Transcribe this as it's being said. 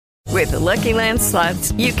With the Lucky Land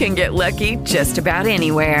Slots, you can get lucky just about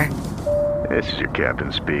anywhere. This is your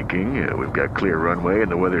captain speaking. We've got clear runway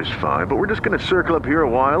and the weather's fine, but we're just going to circle up here a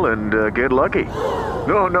while and get lucky.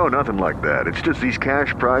 No, nothing like that. It's just these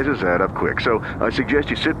cash prizes add up quick. So I suggest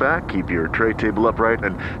you sit back, keep your tray table upright,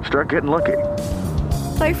 and start getting lucky.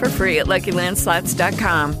 Play for free at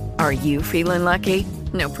LuckyLandSlots.com. Are you feeling lucky?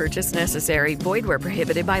 No purchase necessary. Void where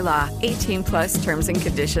prohibited by law. 18 plus terms and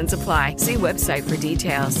conditions apply. See website for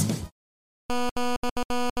details.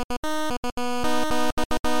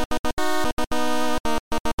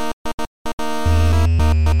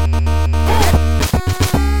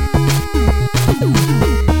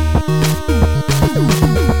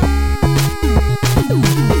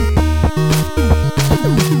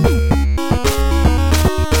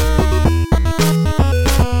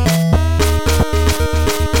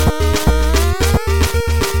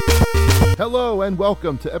 And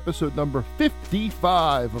welcome to episode number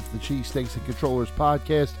 55 of the Cheesesteaks and Controllers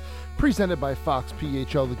podcast, presented by Fox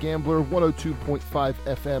PHL The Gambler, 102.5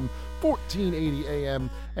 FM, 1480 AM,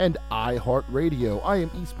 and iHeartRadio. I am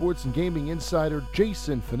esports and gaming insider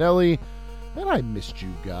Jason Finelli, and I missed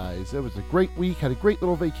you guys. It was a great week, had a great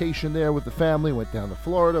little vacation there with the family, went down to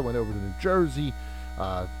Florida, went over to New Jersey,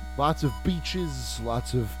 lots of beaches,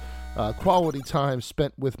 lots of quality time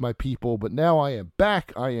spent with my people, but now I am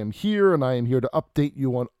back, I am here, and I am here to update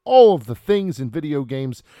you on all of the things in video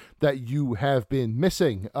games that you have been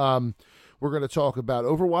missing. We're going to talk about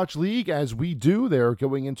Overwatch League, as we do. They're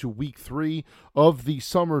going into week 3 of the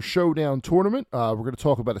Summer Showdown tournament. We're going to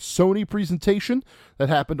talk about a Sony presentation that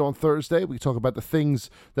happened on Thursday. We talk about the things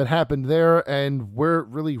that happened there and where it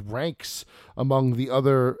really ranks among the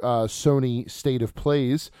other Sony state of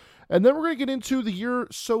plays. And then we're going to get into the year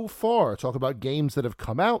so far, talk about games that have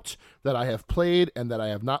come out, that I have played, and that I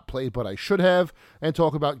have not played, but I should have, and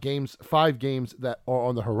talk about 5 games that are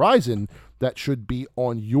on the horizon that should be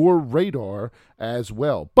on your radar as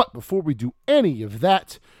well. But before we do any of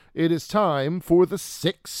that, it is time for the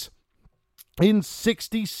 6 in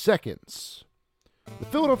 60 seconds. The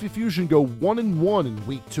Philadelphia Fusion go 1-1 in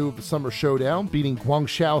week 2 of the Summer Showdown, beating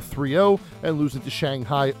Guangzhou 3-0 and losing to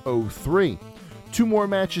Shanghai 0-3. 2 more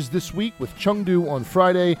matches this week with Chengdu on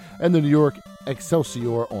Friday and the New York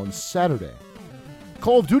Excelsior on Saturday.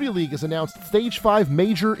 Call of Duty League has announced Stage 5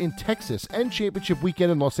 Major in Texas and Championship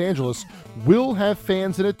Weekend in Los Angeles will have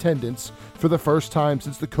fans in attendance for the first time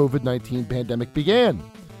since the COVID-19 pandemic began.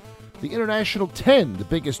 The International 10, the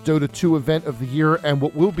biggest Dota 2 event of the year and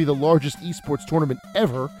what will be the largest esports tournament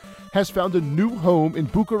ever, has found a new home in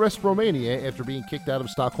Bucharest, Romania after being kicked out of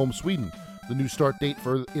Stockholm, Sweden. The new start date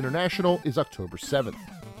for International is October 7th.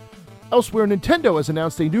 Elsewhere, Nintendo has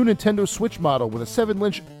announced a new Nintendo Switch model with a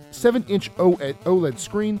 7-inch OLED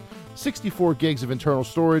screen, 64 gigs of internal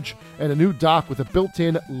storage, and a new dock with a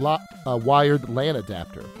built-in wired LAN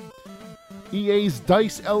adapter. EA's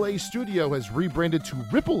DICE LA studio has rebranded to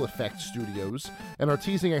Ripple Effect Studios and are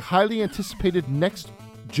teasing a highly anticipated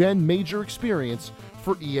next-gen major experience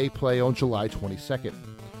for EA Play on July 22nd.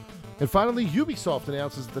 And finally, Ubisoft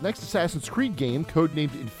announces that the next Assassin's Creed game,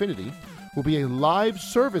 codenamed Infinity, will be a live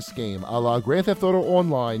service game a la Grand Theft Auto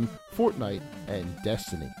Online, Fortnite, and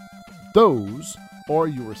Destiny. Those are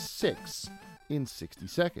your 6 in 60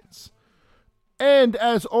 seconds. And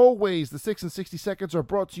as always, the 6 in 60 seconds are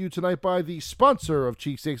brought to you tonight by the sponsor of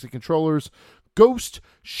Cheesesteaks and Controllers, Ghost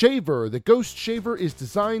Shaver. The Ghost Shaver is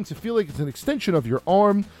designed to feel like it's an extension of your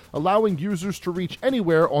arm, allowing users to reach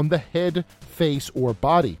anywhere on the head, face, or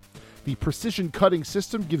body. The precision cutting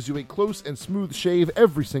system gives you a close and smooth shave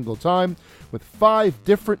every single time, with 5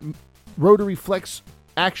 different rotary flex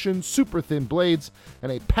action super thin blades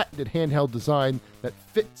and a patented handheld design that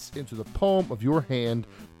fits into the palm of your hand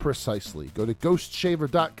precisely. Go to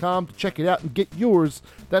ghostshaver.com to check it out and get yours.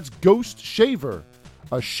 That's Ghost Shaver,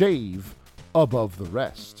 a shave above the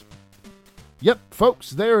rest. Yep,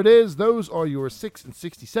 folks, there it is. Those are your 6 in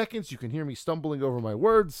 60 seconds. You can hear me stumbling over my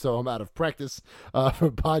words, so I'm out of practice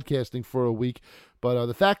for podcasting for a week. But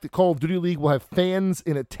the fact that Call of Duty League will have fans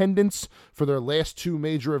in attendance for their last 2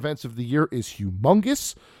 major events of the year is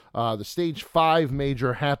humongous. The Stage 5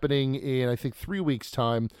 major happening in, I think, 3 weeks'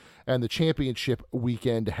 time, and the championship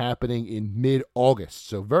weekend happening in mid-August.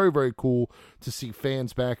 So very, very cool to see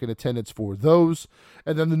fans back in attendance for those.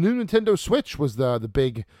 And then the new Nintendo Switch was the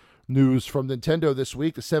big news from Nintendo this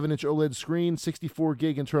week. The 7-inch OLED screen, 64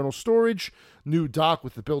 gig internal storage, new dock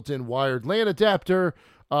with the built-in wired LAN adapter,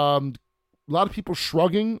 a lot of people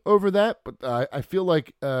shrugging over that, but I feel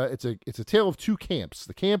like it's a tale of two camps.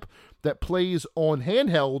 The camp that plays on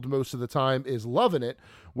handheld most of the time is loving it,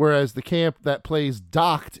 whereas the camp that plays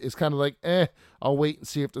docked is kind of like, I'll wait and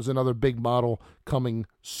see if there's another big model coming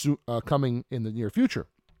in the near future.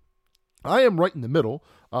 I am right in the middle.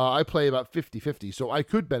 I play about 50-50, so I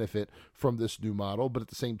could benefit from this new model, but at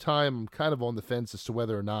the same time, I'm kind of on the fence as to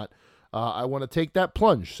whether or not I want to take that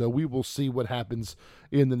plunge. So we will see what happens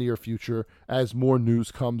in the near future as more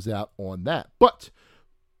news comes out on that. But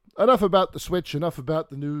enough about the Switch, enough about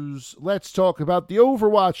the news. Let's talk about the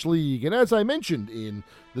Overwatch League. And as I mentioned in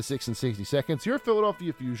the 6 and 60 seconds, your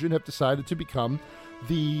Philadelphia Fusion have decided to become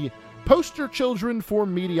the poster children for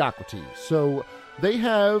mediocrity. So they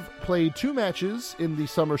have played 2 matches in the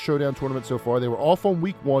Summer Showdown tournament so far. They were off on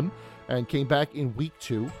week 1 and came back in week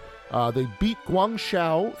 2. They beat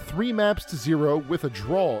Guangzhou 3-0 with a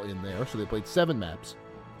draw in there, so they played 7 maps.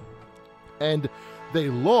 And they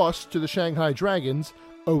lost to the Shanghai Dragons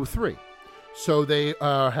 0-3. So they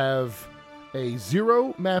have a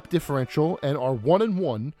 0-map differential and are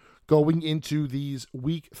 1-1 going into these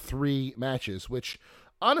week 3 matches, which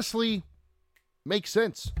honestly makes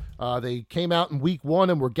sense. They came out in week 1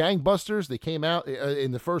 and were gangbusters. They came out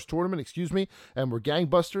in the first tournament, and were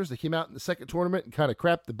gangbusters. They came out in the second tournament and kind of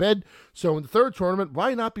crapped the bed. So in the third tournament,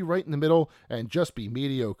 why not be right in the middle and just be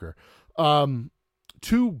mediocre?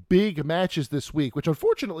 2 big matches this week, which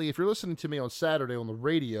unfortunately, if you're listening to me on Saturday on the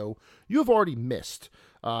radio, you have already missed.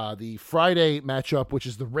 The Friday matchup, which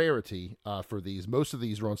is the rarity for these. Most of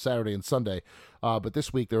these are on Saturday and Sunday. But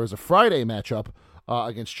this week there was a Friday matchup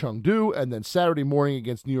against Chengdu, and then Saturday morning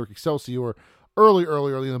against New York Excelsior early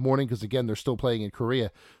in the morning, because again, they're still playing in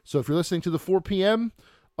Korea. So if you're listening to the 4 p.m.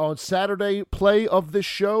 on Saturday play of this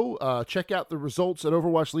show, check out the results at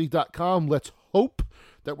overwatchleague.com. Let's hope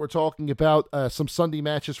that we're talking about some Sunday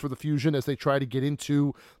matches for the Fusion as they try to get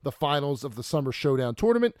into the finals of the Summer Showdown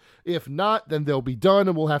tournament. If not, then they'll be done,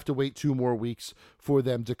 and we'll have to wait 2 more weeks for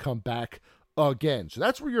them to come back again. So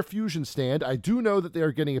that's where your Fusion stand. I do know that they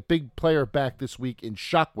are getting a big player back this week in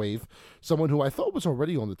Shockwave, someone who I thought was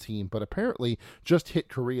already on the team, but apparently just hit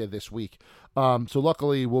Korea this week. So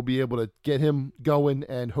luckily, we'll be able to get him going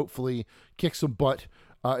and hopefully kick some butt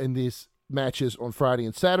in these matches on Friday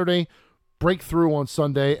and Saturday, break through on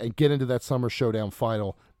Sunday, and get into that Summer Showdown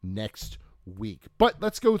final next week. But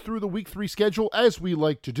let's go through the week 3 schedule as we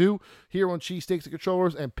like to do here on Cheesesteaks and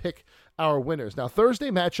Controllers and pick our winners. Now, Thursday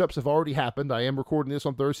matchups have already happened. I am recording this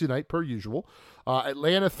on Thursday night per usual.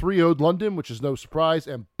 Atlanta 3-0'd London, which is no surprise,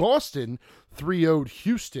 and Boston 3-0'd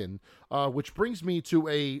Houston, which brings me to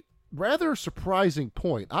a rather surprising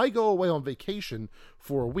point. I go away on vacation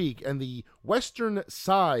for a week, and the western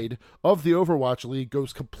side of the Overwatch League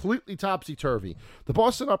goes completely topsy-turvy. The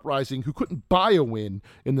Boston Uprising, who couldn't buy a win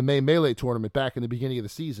in the May Melee tournament back in the beginning of the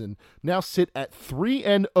season, now sit at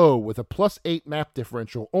 3-0 with a +8 map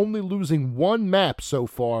differential, only losing 1 map so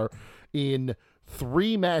far in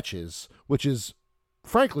 3 matches, which is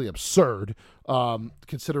frankly absurd,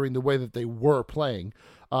 considering the way that they were playing.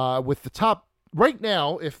 With the top right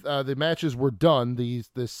now, if the matches were done, the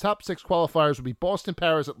top 6 qualifiers would be Boston,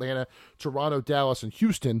 Paris, Atlanta, Toronto, Dallas, and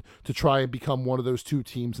Houston to try and become one of those 2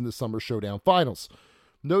 teams in the Summer Showdown finals.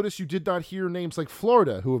 Notice you did not hear names like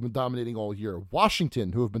Florida, who have been dominating all year,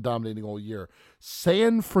 Washington, who have been dominating all year.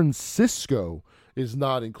 San Francisco is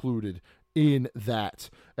not included in that.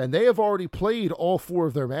 And they have already played all 4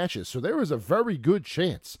 of their matches. So there is a very good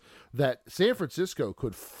chance that San Francisco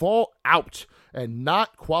could fall out and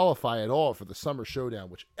not qualify at all for the Summer Showdown,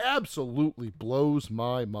 which absolutely blows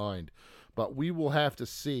my mind. But we will have to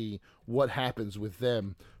see what happens with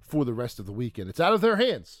them for the rest of the weekend. It's out of their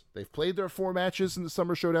hands. They've played their 4 matches in the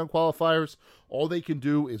Summer Showdown qualifiers. All they can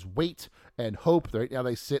do is wait and hope. Right now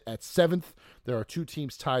they sit at 7th. There are 2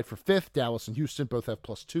 teams tied for 5th. Dallas and Houston both have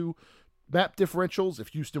 +2 map differentials. If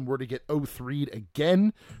Houston were to get 0-3'd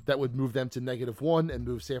again, that would move them to -1 and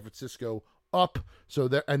move San Francisco up. So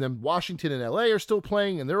there, and then Washington and LA are still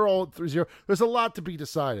playing, and they're all 3-0. There's a lot to be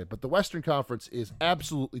decided, but the Western Conference is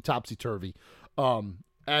absolutely topsy-turvy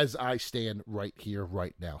as I stand right here,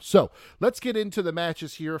 right now. So let's get into the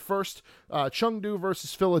matches here. First, Chengdu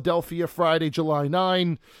versus Philadelphia, Friday, July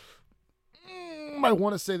 9. I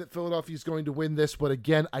want to say that Philadelphia is going to win this, but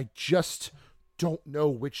again, I just don't know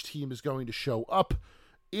which team is going to show up.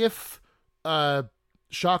 If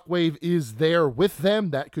Shockwave is there with them,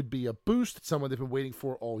 that could be a boost. It's someone they've been waiting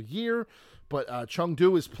for all year. But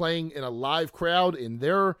Chengdu is playing in a live crowd in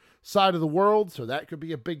their side of the world, so that could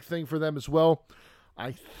be a big thing for them as well.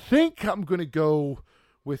 I think I'm going to go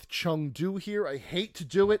with Chengdu here. I hate to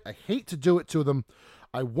do it. I hate to do it to them.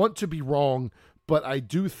 I want to be wrong, but I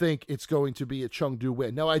do think it's going to be a Chengdu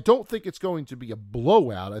win. Now, I don't think it's going to be a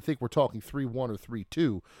blowout. I think we're talking 3-1 or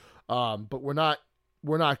 3-2, but we're not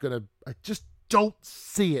going to. I just don't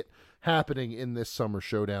see it happening in this Summer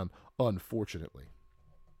Showdown, unfortunately.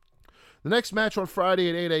 The next match on Friday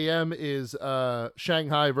at 8 a.m. is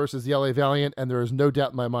Shanghai versus the LA Valiant, and there is no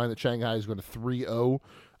doubt in my mind that Shanghai is going to 3-0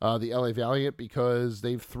 the LA Valiant because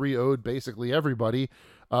they've 3-0'd basically everybody.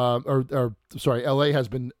 LA has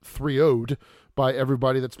been 3-0'd by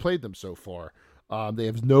everybody that's played them so far. They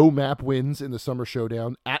have no map wins in the Summer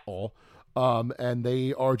Showdown at all. And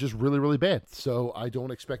they are just really, really bad. So I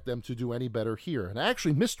don't expect them to do any better here. And I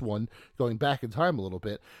actually missed one going back in time a little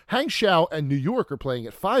bit. Hangzhou and New York are playing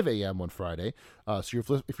at 5 a.m. on Friday. So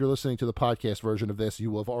if you're listening to the podcast version of this, you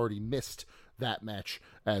will have already missed that match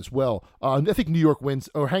as well. I think New York wins,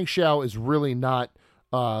 or Hangzhou is really not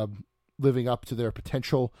living up to their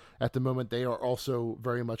potential at the moment. They are also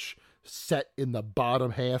very much set in the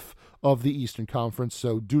bottom half of the Eastern Conference,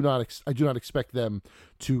 so I do not expect them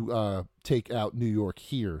to take out New York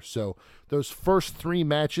here. So those first three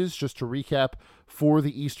matches, just to recap, for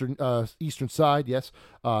the Eastern side, yes,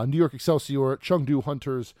 New York Excelsior, Chengdu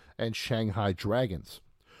Hunters, and Shanghai Dragons.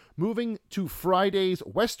 Moving to Friday's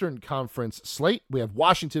Western Conference slate, we have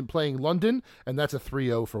Washington playing London, and that's a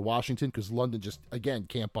 3-0 for Washington because London just, again,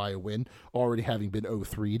 can't buy a win, already having been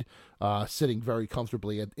 0-3'd, sitting very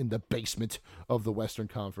comfortably in the basement of the Western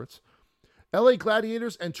Conference. LA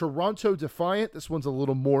Gladiators and Toronto Defiant. This one's a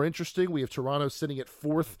little more interesting. We have Toronto sitting at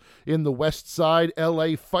 4th in the West side.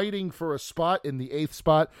 LA fighting for a spot in the 8th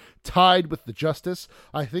spot, tied with the Justice.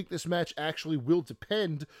 I think this match actually will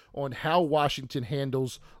depend on how Washington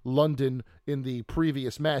handles London in the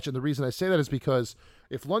previous match. And the reason I say that is because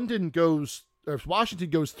if Washington goes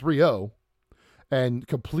 3-0 and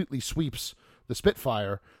completely sweeps the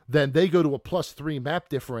Spitfire, then they go to a +3 map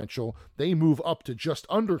differential. They move up to just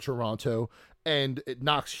under Toronto, and it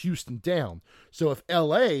knocks Houston down. So if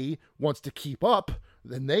LA wants to keep up,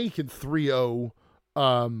 then they can 3-0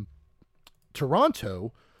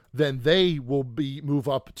 Toronto. Then they will move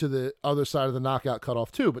up to the other side of the knockout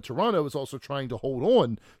cutoff too. But Toronto is also trying to hold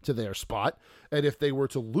on to their spot, and if they were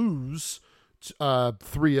to lose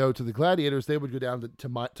 3-0 to the Gladiators, they would go down to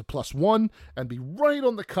 +1 and be right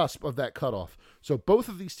on the cusp of that cutoff. So both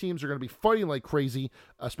of these teams are going to be fighting like crazy,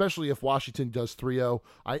 especially if Washington does 3-0.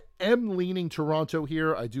 I am leaning Toronto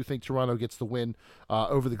here. I do think Toronto gets the win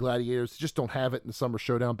over the Gladiators. They just don't have it in the Summer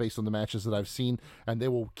Showdown based on the matches that I've seen, and they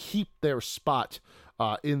will keep their spot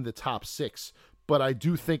in the top 6. But I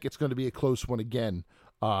do think it's going to be a close one again,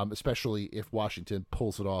 especially if Washington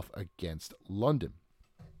pulls it off against London.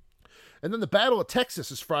 And then the Battle of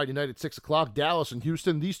Texas is Friday night at 6 o'clock. Dallas and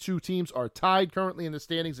Houston. These two teams are tied currently in the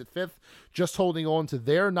standings at 5th, just holding on to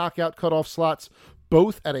their knockout cutoff slots,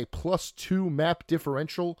 both at a +2 map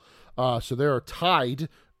differential. So they are tied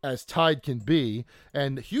as tied can be.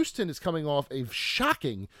 And Houston is coming off a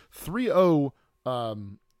shocking 3-0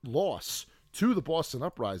 loss to the Boston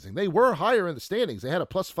Uprising. They were higher in the standings. They had a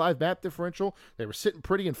 +5 map differential. They were sitting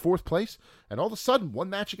pretty in 4th place. And all of a sudden, one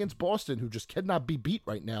match against Boston, who just cannot be beat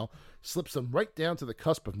right now, slips them right down to the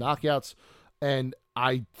cusp of knockouts. And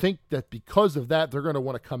I think that because of that, they're going to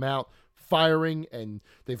want to come out firing. And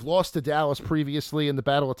they've lost to Dallas previously in the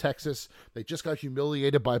Battle of Texas. They just got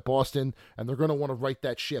humiliated by Boston, and they're going to want to right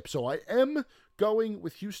that ship. So I am going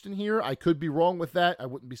with Houston here. I could be wrong with that. I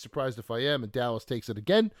wouldn't be surprised if I am, and Dallas takes it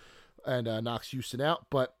again and knocks Houston out.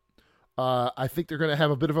 But I think they're going to have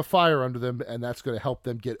a bit of a fire under them, and that's going to help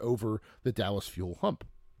them get over the Dallas Fuel hump.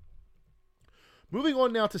 Moving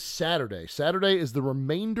on now to Saturday. Saturday is the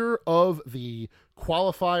remainder of the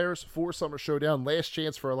qualifiers for Summer Showdown. Last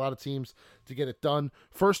chance for a lot of teams to get it done.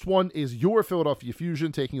 First one is your Philadelphia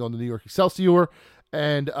Fusion taking on the New York Excelsior.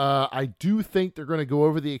 And I do think they're going to go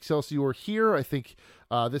over the Excelsior here. I think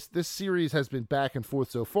this series has been back and forth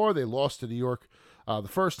so far. They lost to New York the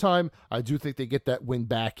first time. I do think they get that win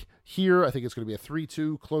back here. I think it's going to be a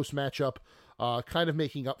 3-2 close matchup, kind of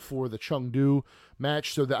making up for the Chengdu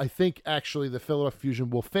match. So that I think actually the Philadelphia Fusion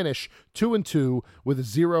will finish 2-2 with a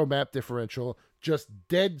 0 map differential, just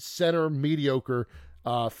dead center mediocre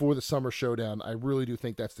for the Summer Showdown. I really do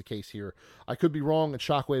think that's the case here. I could be wrong, and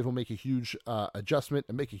Shockwave will make a huge adjustment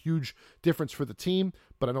and make a huge difference for the team,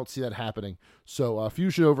 but I don't see that happening. So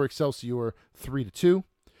Fusion over Excelsior 3-2.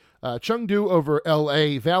 Chengdu over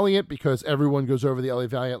LA Valiant, because everyone goes over the LA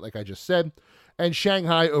Valiant, like I just said. And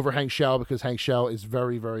Shanghai over Hangzhou, because Hangzhou is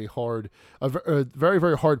very, very hard, very,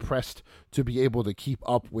 very hard pressed to be able to keep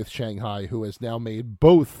up with Shanghai, who has now made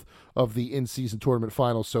both of the in-season tournament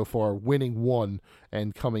finals so far, winning one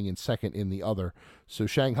and coming in second in the other. So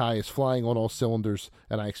Shanghai is flying on all cylinders,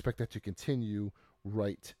 and I expect that to continue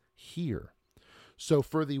right here. So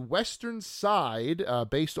for the Western side,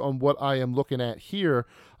 based on what I am looking at here,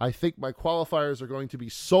 I think my qualifiers are going to be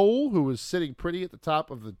Seoul, who is sitting pretty at the top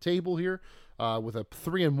of the table here with a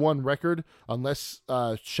 3-1 record, unless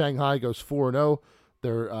Shanghai goes 4-0.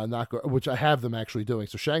 They're not which I have them actually doing.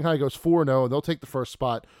 So Shanghai goes 4-0, and they'll take the first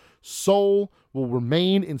spot. Seoul will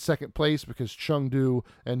remain in second place because Chengdu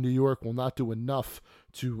and New York will not do enough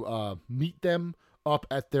to meet them up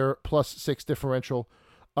at their +6 differential.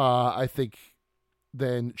 I think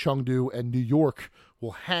then Chengdu and New York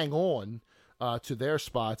will hang on to their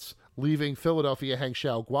spots, leaving Philadelphia,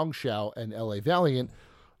 Hangzhou, Guangzhou, and LA Valiant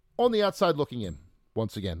on the outside looking in.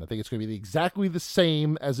 Once again, I think it's going to be exactly the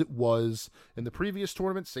same as it was in the previous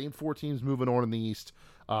tournament. Same 4 teams moving on in the East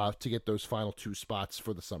to get those final 2 spots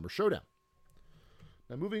for the Summer Showdown.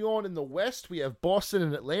 Now, moving on in the West, we have Boston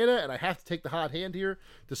and Atlanta, and I have to take the hot hand here.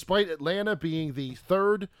 Despite Atlanta being the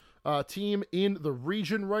 3rd team in the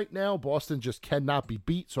region right now, Boston just cannot be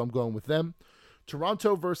beat, so I'm going with them.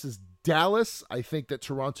 Toronto versus Dallas. I think that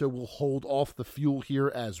Toronto will hold off the fuel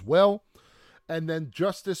here as well. And then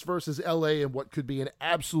Justice versus LA in what could be an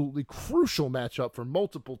absolutely crucial matchup for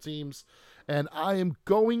multiple teams. And I am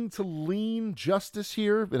going to lean Justice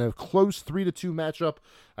here in a close 3-2 matchup.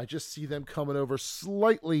 I just see them coming over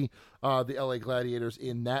slightly the LA Gladiators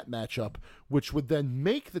in that matchup, which would then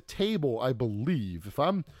make the table, I believe, if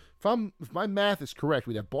my math is correct,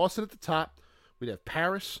 we'd have Boston at the top, we'd have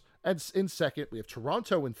Paris in second, we have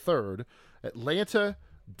Toronto in third, Atlanta,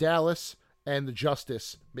 Dallas, and the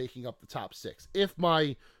Justice making up the top 6. If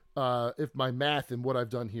my math and what I've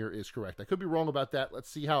done here is correct. I could be wrong about that. Let's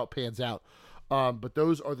see how it pans out. But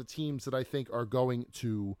those are the teams that I think are going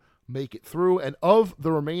to make it through. And of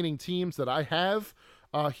the remaining teams that I have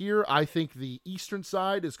here, I think the Eastern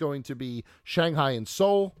side is going to be Shanghai and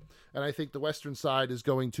Seoul. And I think the Western side is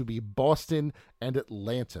going to be Boston and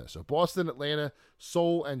Atlanta. So Boston, Atlanta,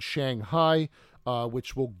 Seoul, and Shanghai,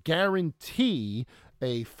 which will guarantee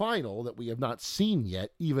a final that we have not seen yet.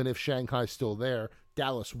 Even if Shanghai's still there,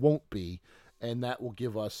 Dallas won't be, and that will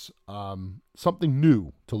give us something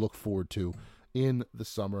new to look forward to in the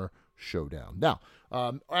Summer Showdown. Now,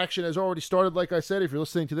 action has already started, like I said. If you're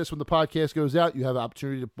listening to this when the podcast goes out, you have an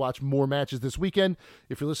opportunity to watch more matches this weekend.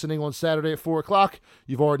 If you're listening on Saturday at 4 o'clock,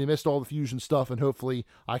 you've already missed all the Fusion stuff, and hopefully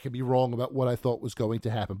I can be wrong about what I thought was going to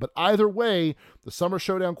happen. But either way, the Summer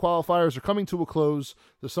Showdown qualifiers are coming to a close.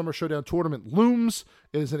 The Summer Showdown tournament looms.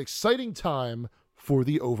 It is an exciting time for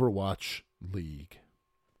the Overwatch League.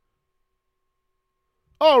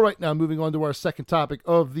 All right, now moving on to our second topic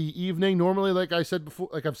of the evening. Normally, like I said before,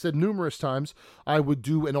 like I've said numerous times, I would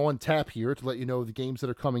do an on tap here to let you know the games that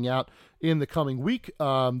are coming out in the coming week. The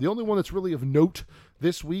only one that's really of note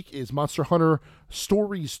this week is Monster Hunter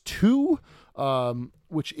Stories 2,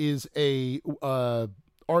 which is a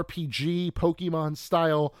RPG Pokemon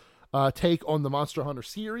style take on the Monster Hunter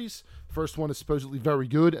series. First one is supposedly very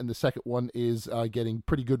good, and the second one is getting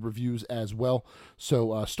pretty good reviews as well.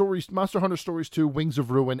 So Monster Hunter Stories 2, Wings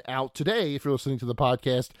of Ruin, out today if you're listening to the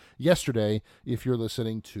podcast, yesterday if you're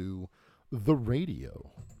listening to the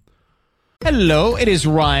radio. Hello, it is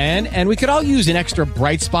Ryan, and we could all use an extra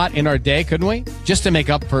bright spot in our day, couldn't we? Just to make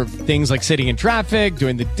up for things like sitting in traffic,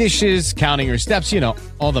 doing the dishes, counting your steps,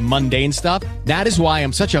 all the mundane stuff. That is why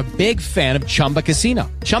I'm such a big fan of Chumba Casino.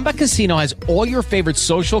 Chumba Casino has all your favorite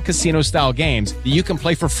social casino-style games that you can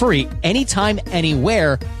play for free anytime,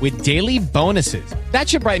 anywhere with daily bonuses. That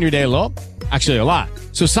should brighten your day a little. Actually, a lot.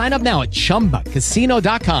 So sign up now at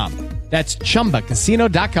ChumbaCasino.com. That's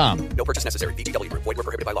ChumbaCasino.com. No purchase necessary. VGW Group. Void where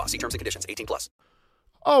prohibited by law. See terms and conditions. 18+.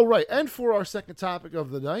 All right, and for our second topic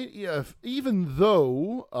of the night, even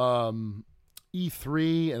though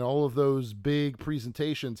E3 and all of those big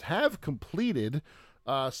presentations have completed,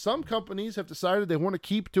 some companies have decided they want to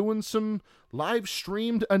keep doing some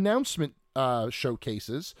live-streamed announcement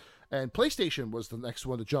showcases, and PlayStation was the next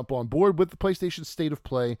one to jump on board with the PlayStation State of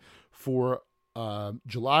Play for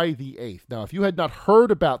July the 8th. Now, if you had not heard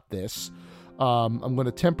about this, I'm going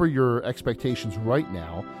to temper your expectations right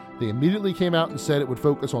now. They immediately came out and said it would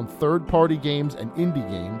focus on third-party games and indie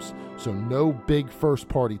games, so no big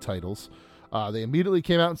first-party titles. They immediately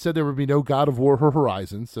came out and said there would be no God of War or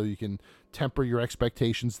Horizon, so you can temper your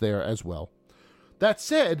expectations there as well. That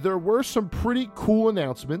said, there were some pretty cool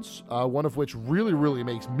announcements, one of which really, really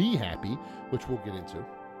makes me happy, which we'll get into.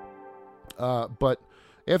 But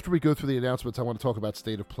After we go through the announcements, I want to talk about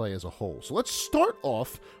State of Play as a whole. So let's start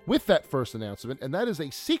off with that first announcement, and that is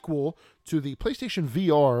a sequel to the PlayStation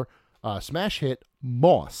VR smash hit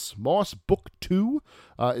Moss. Moss Book 2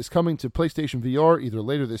 is coming to PlayStation VR either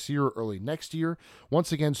later this year or early next year.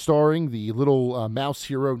 Once again, starring the little mouse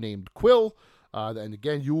hero named Quill. And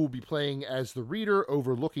again, you will be playing as the reader,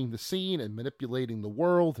 overlooking the scene and manipulating the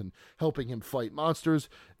world and helping him fight monsters.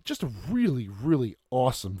 Just a really, really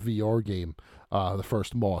awesome VR game, the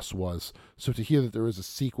first Moss was. So to hear that there is a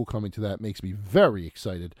sequel coming to that makes me very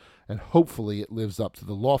excited, and hopefully it lives up to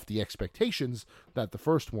the lofty expectations that the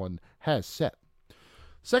first one has set.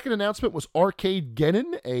 Second announcement was Arcade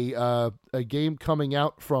Genin, a game coming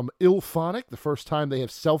out from IllFonic, the first time they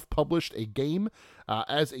have self-published a game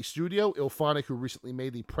as a studio. IllFonic, who recently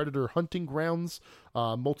made the Predator Hunting Grounds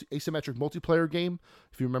asymmetric multiplayer game.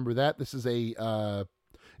 If you remember that, this is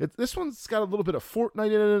this one's got a little bit of Fortnite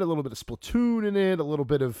in it, a little bit of Splatoon in it, a little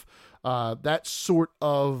bit of that sort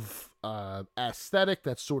of aesthetic,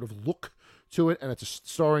 that sort of look to it, and it's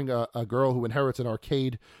starring a girl who inherits an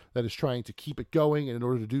arcade that is trying to keep it going, and in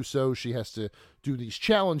order to do so, she has to do these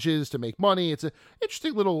challenges to make money. It's an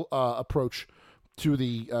interesting little approach to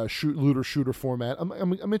the looter shooter format.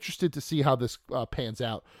 I'm interested to see how this pans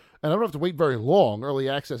out, and I don't have to wait very long. Early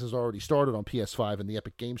access has already started on PS5 and the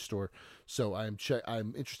Epic Game Store, so I'm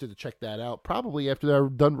interested to check that out. Probably after they're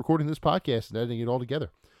done recording this podcast and editing it all together,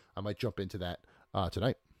 I might jump into that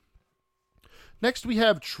tonight. Next, we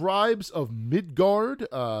have Tribes of Midgard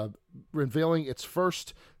unveiling its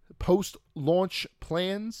first post-launch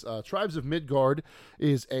plans. Tribes of Midgard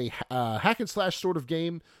is a hack-and-slash sort of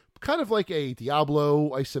game, kind of like a Diablo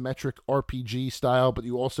isometric RPG style, but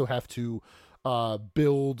you also have to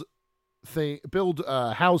build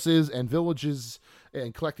houses and villages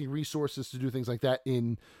and collecting resources to do things like that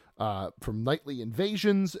from nightly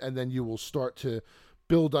invasions, and then you will start to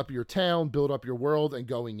build up your town, build up your world, and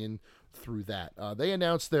going in through that. They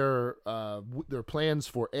announced their plans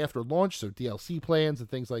for after launch, so DLC plans and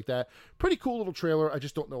things like that. Pretty cool little trailer. I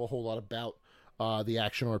just don't know a whole lot about the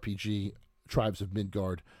action RPG Tribes of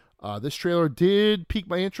Midgard. This trailer did pique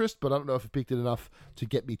my interest, but I don't know if it piqued it enough to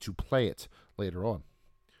get me to play it later on.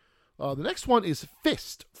 The next one is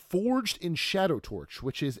Fist, Forged in Shadowtorch,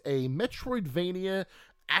 which is a Metroidvania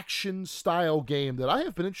action-style game that I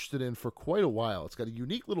have been interested in for quite a while. It's got a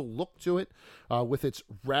unique little look to it with its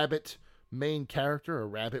rabbit main character, a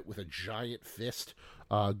rabbit with a giant fist,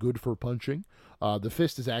 good for punching. The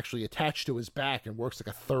fist is actually attached to his back and works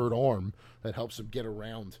like a third arm that helps him get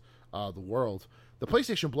around the world. The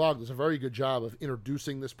PlayStation blog does a very good job of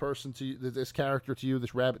introducing this person to you, this character to you,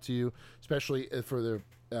 this rabbit to you, especially for the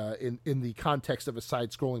in the context of a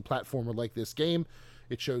side-scrolling platformer like this game.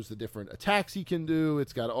 It shows the different attacks he can do.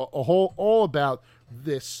 It's got all about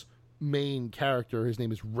this main character. His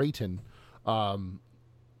name is Rayton,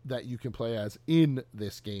 that you can play as in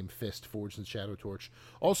this game, Fist, Forged in Shadowtorch.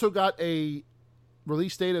 Also got a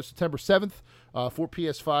release date of September 7th for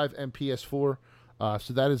PS5 and PS4.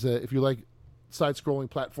 So that is if you like side-scrolling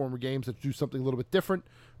platformer games that do something a little bit different,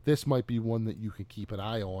 this might be one that you can keep an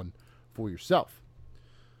eye on for yourself.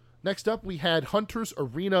 Next up, we had Hunter's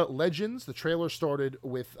Arena Legends. The trailer started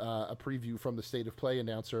with a preview from the State of Play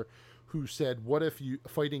announcer who said, what if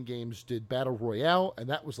fighting games did Battle Royale? And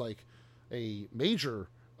that was like a major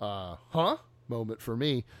moment for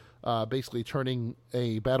me, basically turning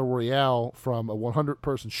a Battle Royale from a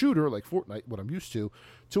 100-person shooter like Fortnite, what I'm used to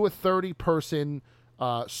a 30-person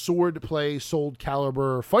sword play, Soul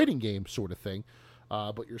Calibur fighting game sort of thing.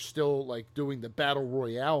 But you're still like doing the Battle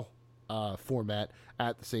Royale format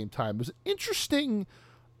at the same time. It was an interesting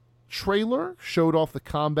trailer, showed off the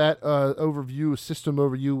combat overview, system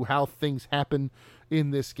overview, how things happen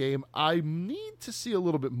in this game. I need to see a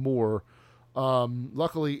little bit more.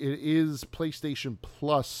 Luckily, it is PlayStation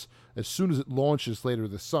Plus as soon as it launches later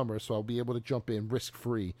this summer, so I'll be able to jump in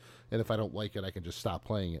risk-free, and if I don't like it, I can just stop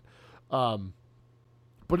playing it.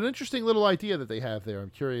 But an interesting little idea that they have there. I'm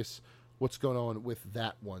curious what's going on with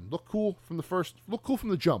that one. Look cool from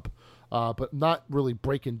the jump, but not really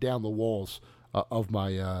breaking down the walls of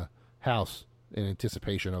my house in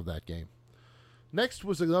anticipation of that game. Next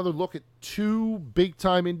was another look at two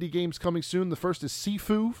big-time indie games coming soon. The first is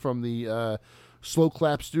Sifu from the Slow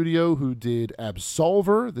Clap Studio, who did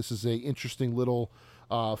Absolver. This is a interesting little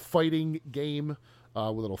fighting game with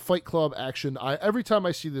a little Fight Club action. Every time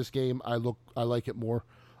I see this game, I like it more.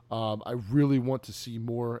 I really want to see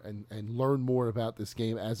more and learn more about this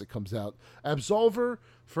game as it comes out. Absolver,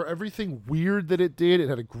 for everything weird that it did, it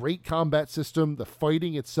had a great combat system. The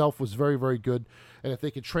fighting itself was very, very good. And if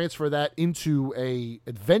they could transfer that into a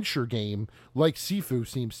adventure game like Sifu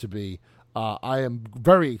seems to be,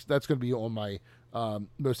 That's going to be on my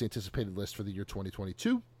most anticipated list for the year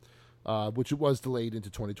 2022, which it was delayed into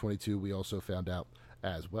 2022. We also found out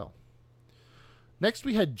as well. Next,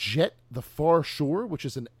 we had Jet: The Far Shore, which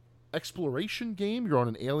is an exploration game. You're on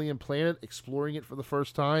an alien planet, exploring it for the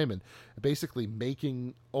first time, and basically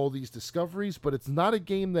making all these discoveries. But it's not a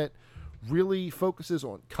game that really focuses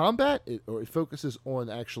on combat, it focuses on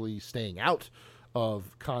actually staying out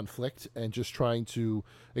of conflict and just trying to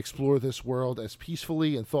explore this world as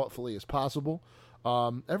peacefully and thoughtfully as possible.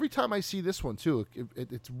 Every time I see this one too,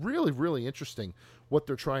 it's really, really interesting what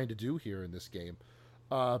they're trying to do here in this game.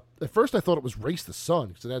 At first I thought it was Race the Sun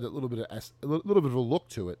because it had a little bit of a look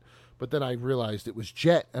to it, but then I realized it was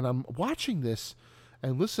Jet, and I'm watching this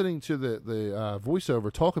and listening to the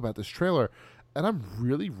voiceover talk about this trailer, and I'm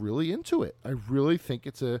really, really into it. I really think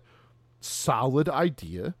it's a solid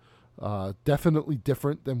idea. Definitely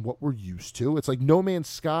different than what we're used to. It's like No Man's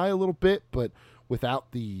Sky a little bit, but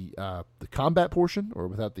without the combat portion, or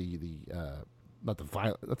without not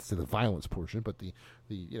to say the violence portion, but the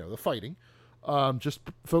fighting. Just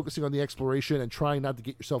focusing on the exploration and trying not to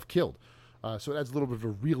get yourself killed. So it adds a little bit of a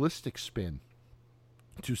realistic spin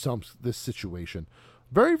to this situation.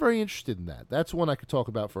 Very, very interested in that. That's one I could talk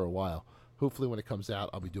about for a while. Hopefully when it comes out,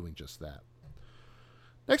 I'll be doing just that.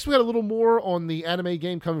 Next, we got a little more on the anime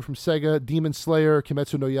game coming from Sega, Demon Slayer,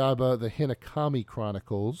 Kimetsu no Yaiba, the Hinokami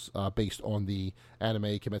Chronicles, based on the anime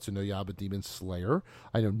Kimetsu no Yaiba Demon Slayer.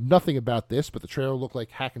 I know nothing about this, but the trailer looked like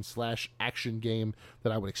hack-and-slash action game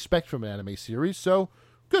that I would expect from an anime series, so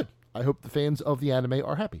good. I hope the fans of the anime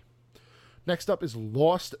are happy. Next up is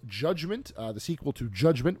Lost Judgment, the sequel to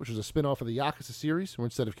Judgment, which is a spin-off of the Yakuza series, where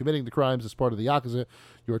instead of committing the crimes as part of the Yakuza,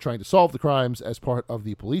 you are trying to solve the crimes as part of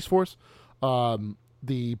the police force.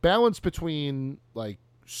 The balance between like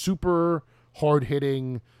super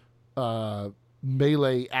hard-hitting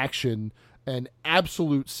melee action and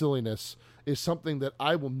absolute silliness is something that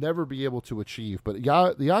I will never be able to achieve. But the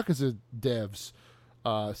Yakuza devs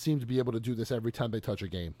seem to be able to do this every time they touch a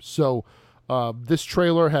game. So this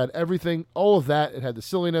trailer had everything, all of that. It had the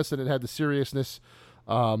silliness and it had the seriousness.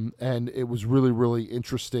 And it was really, really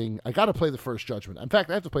interesting. I got to play the first Judgment. In fact,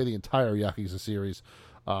 I have to play the entire Yakuza series.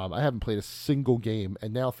 I haven't played a single game,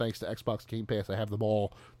 and now thanks to Xbox Game Pass, I have them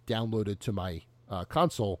all downloaded to my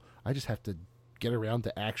console. I just have to get around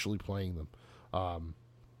to actually playing them. I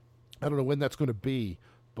don't know when that's going to be,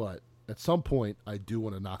 but at some point, I do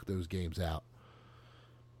want to knock those games out.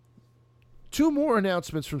 Two more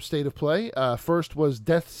announcements from State of Play. First was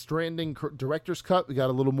Death Stranding Director's Cut. We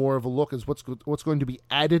got a little more of a look at what's going to be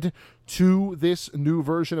added to this new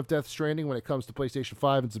version of Death Stranding when it comes to PlayStation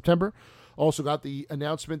 5 in September. Also got the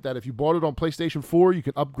announcement that if you bought it on PlayStation 4, you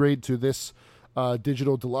can upgrade to this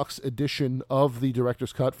digital deluxe edition of the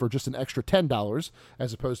Director's Cut for just an extra $10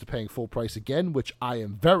 as opposed to paying full price again, which I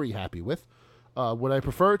am very happy with. Would I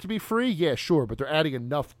prefer it to be free? Yeah, sure, but they're adding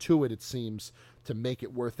enough to it, it seems, to make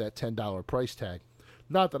it worth that $10 price tag.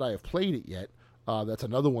 Not that I have played it yet. That's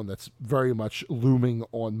another one that's very much looming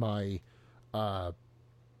on my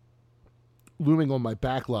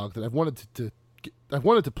backlog that I've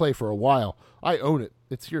wanted to play for a while. I own it.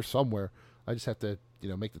 It's here somewhere. I just have to,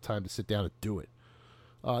 make the time to sit down and do it.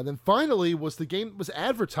 Then finally was the game that was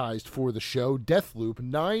advertised for the show, Deathloop.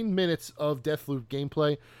 9 minutes of Deathloop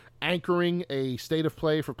gameplay, anchoring a State of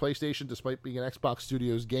Play for PlayStation, despite being an Xbox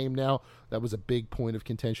Studios game now. That was a big point of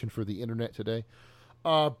contention for the internet today.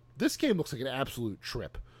 This game looks like an absolute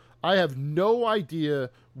trip. I have no idea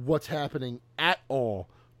what's happening at all,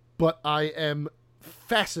 but I am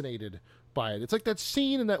fascinated by it. It's like that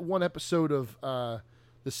scene in that one episode of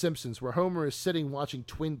The Simpsons where Homer is sitting watching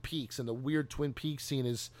Twin Peaks, and the weird Twin Peaks scene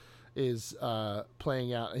is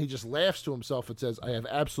playing out, and he just laughs to himself and says, I have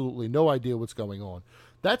absolutely no idea what's going on.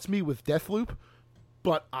 That's me with Deathloop,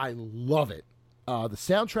 but I love it. The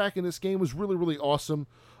soundtrack in this game was really, really awesome.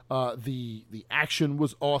 The action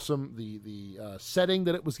was awesome. The setting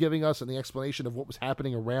that it was giving us and the explanation of what was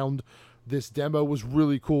happening around this demo was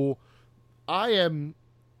really cool. I am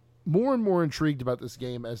more and more intrigued about this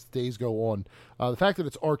game as the days go on. The fact that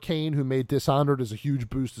it's Arcane, who made Dishonored, is a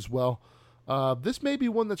huge boost as well. This may be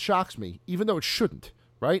one that shocks me, even though it shouldn't,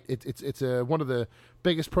 right? It's one of the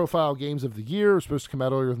biggest profile games of the year. It was supposed to come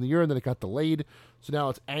out earlier in the year, and then it got delayed. So now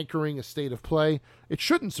it's anchoring a State of Play. It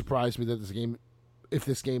shouldn't surprise me that if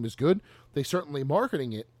this game is good. They certainly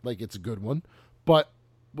marketing it like it's a good one, but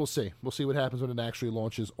we'll see. We'll see what happens when it actually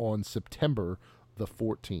launches on September the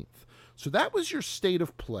 14th. So that was your State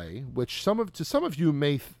of Play, which to some of you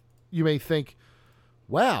may think,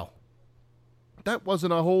 wow, that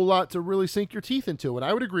wasn't a whole lot to really sink your teeth into, and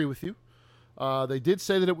I would agree with you. They did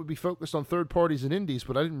say that it would be focused on third parties and indies,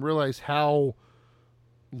 but I didn't realize how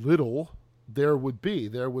little there would be.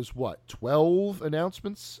 There was, 12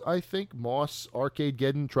 announcements, I think? Moss,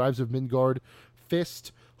 Arcadegeddon, Tribes of Midgard,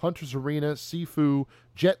 Fist, Hunter's Arena, Sifu,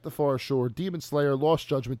 Jet the Far Shore, Demon Slayer, Lost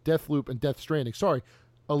Judgment, Deathloop, and Death Stranding.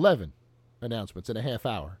 11 announcements in a half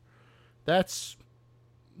hour. That's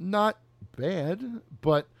not bad,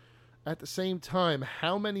 but at the same time,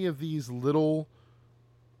 how many of these little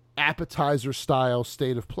appetizer-style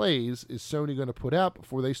state of plays is Sony going to put out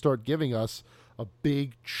before they start giving us a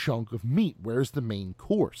big chunk of meat? Where's the main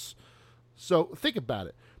course? So think about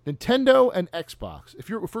it. Nintendo and Xbox, if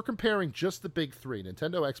we're comparing just the big three,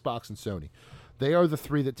 Nintendo, Xbox, and Sony, they are the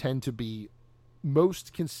three that tend to be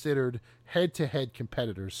most considered head-to-head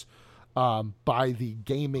competitors by the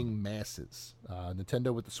gaming masses.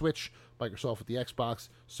 Nintendo with the Switch, Microsoft with the Xbox,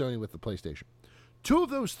 Sony with the PlayStation. Two of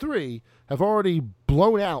those three have already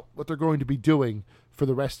blown out what they're going to be doing for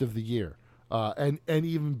the rest of the year, and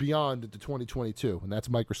even beyond into 2022, and that's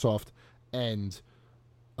Microsoft and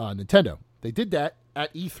Nintendo. They did that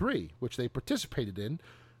at E3, which they participated in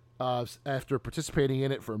after participating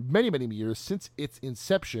in it for many, many years since its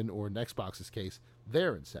inception, or in Xbox's case,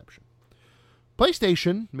 their inception.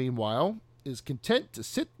 PlayStation, meanwhile, is content to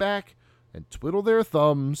sit back and twiddle their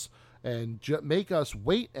thumbs and make us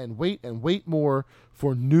wait and wait and wait more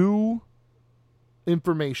for new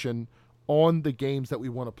information on the games that we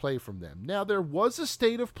want to play from them. Now, there was a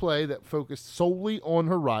state of play that focused solely on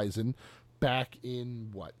Horizon back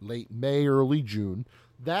in, late May, early June.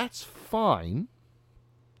 That's fine.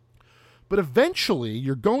 But eventually,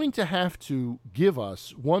 you're going to have to give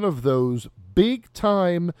us one of those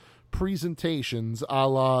big-time presentations a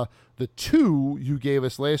la the two you gave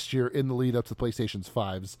us last year in the lead up to the PlayStation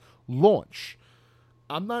 5's launch.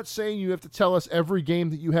 I'm not saying you have to tell us every game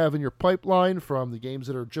that you have in your pipeline, from the games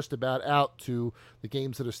that are just about out to the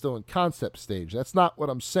games that are still in concept stage. That's not what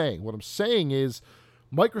I'm saying. What I'm saying is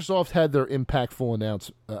Microsoft had their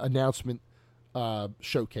impactful announcement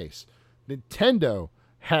showcase. Nintendo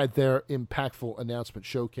had their impactful announcement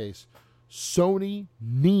showcase. Sony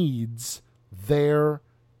needs their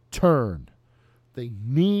turn. They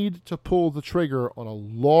need to pull the trigger on a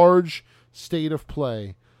large state of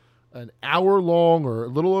play, an hour long or a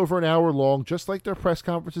little over an hour long, just like their press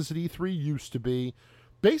conferences at E3 used to be.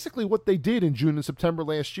 Basically what they did in June and September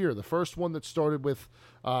last year. The first one that started with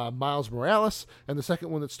Miles Morales, and the second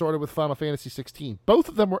one that started with Final Fantasy 16. Both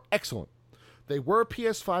of them were excellent. They were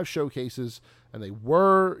PS5 showcases, and they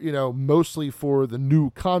were, mostly for the new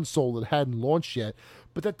console that hadn't launched yet,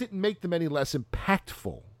 but that didn't make them any less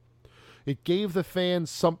impactful. It gave the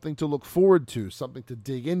fans something to look forward to, something to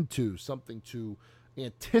dig into, something to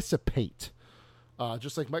anticipate,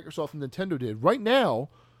 just like Microsoft and Nintendo did. Right now,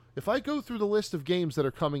 if I go through the list of games that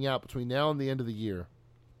are coming out between now and the end of the year,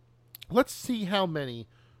 let's see how many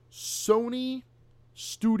Sony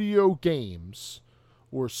studio games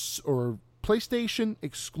or PlayStation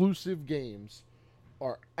exclusive games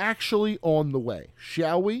are actually on the way.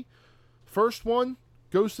 Shall we? First one,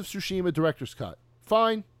 Ghost of Tsushima Director's Cut.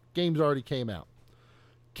 Fine, games already came out.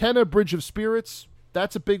 Kena Bridge of Spirits,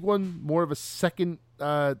 that's a big one. More of a second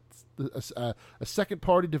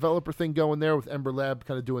party developer thing going there, with Ember Lab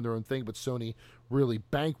kind of doing their own thing, but Sony really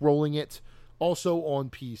bankrolling it. Also on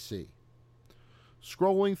PC.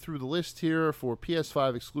 Scrolling through the list here for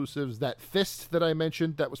PS5 exclusives, that Fist that I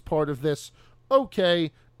mentioned, that was part of this.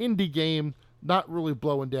 Okay, indie game, not really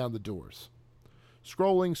blowing down the doors.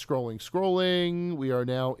 Scrolling. We are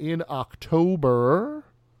now in October.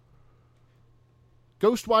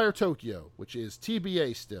 Ghostwire Tokyo, which is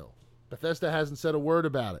TBA still. Bethesda hasn't said a word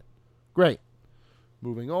about it. Great.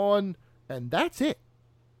 Moving on, and that's it.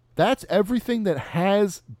 That's everything that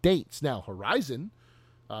has dates. Now, Horizon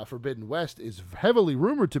Forbidden West is heavily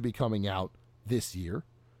rumored to be coming out this year,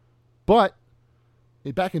 but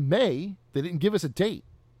back in May, they didn't give us a date.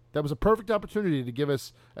 That was a perfect opportunity to give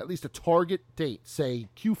us at least a target date, say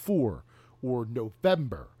Q4 or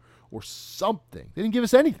November or something. They didn't give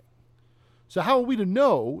us anything. So how are we to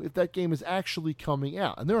know if that game is actually coming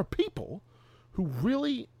out? And there are people who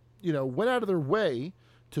really, went out of their way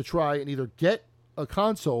to try and either get a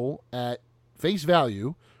console at face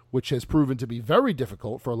value, which has proven to be very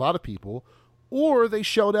difficult for a lot of people, or they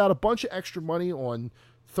shelled out a bunch of extra money on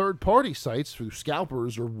third-party sites through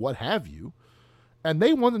scalpers or what have you, and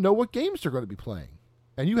they want to know what games they're going to be playing.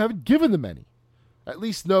 And you haven't given them any. At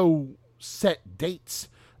least no set dates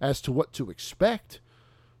as to what to expect.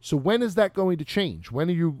 So when is that going to change? When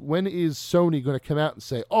is Sony going to come out and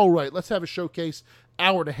say, all right, let's have a showcase,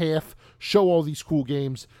 hour and a half, show all these cool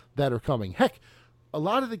games that are coming? Heck, A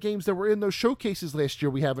lot of the games that were in those showcases last year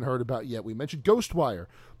we haven't heard about yet. We mentioned Ghostwire,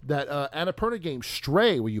 that Annapurna game,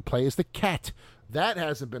 Stray, where you play as the cat. That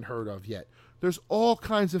hasn't been heard of yet. There's all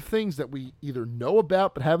kinds of things that we either know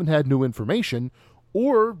about but haven't had new information,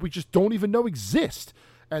 or we just don't even know exist.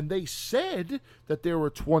 And they said that there were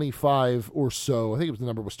 25 or so, I think the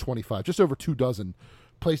number was 25, just over 24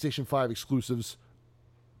 PlayStation 5 exclusives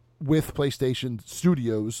with PlayStation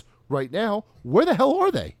Studios right now. Where the hell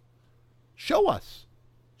are they? Show us.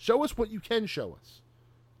 Show us what you can show us.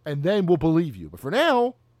 And then we'll believe you. But for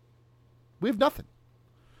now, we have nothing.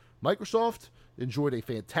 Microsoft enjoyed a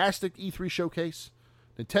fantastic E3 showcase.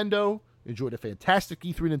 Nintendo enjoyed a fantastic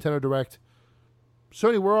E3 Nintendo Direct.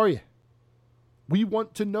 Sony, where are you? We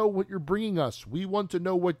want to know what you're bringing us. We want to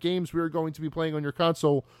know what games we are going to be playing on your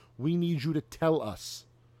console. We need you to tell us.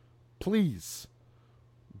 Please.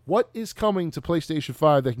 What is coming to PlayStation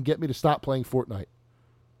 5 that can get me to stop playing Fortnite?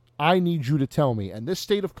 I need you to tell me. And this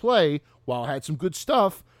state of play, while it had some good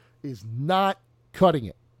stuff, is not cutting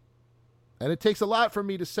it. And it takes a lot for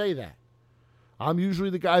me to say that. I'm usually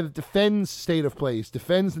the guy that defends state of plays,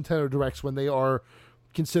 defends Nintendo Directs when they are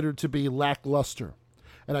considered to be lackluster.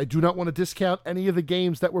 And I do not want to discount any of the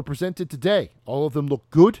games that were presented today. All of them look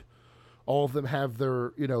good. All of them have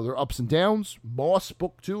their ups and downs. Moss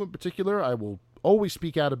Book 2 in particular, I will always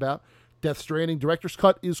speak out about. Death Stranding Director's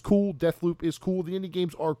Cut is cool. Deathloop is cool. The indie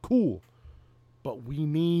games are cool. But we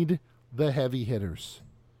need the heavy hitters.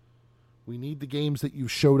 We need the games that you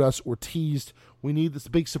showed us or teased. We need the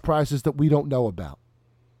big surprises that we don't know about.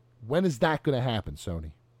 When is that going to happen,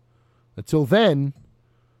 Sony? Until then...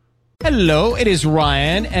 Hello, it is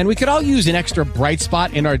Ryan, and we could all use an extra bright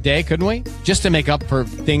spot in our day, couldn't we? Just to make up for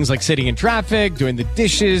things like sitting in traffic, doing the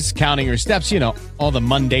dishes, counting your steps, all the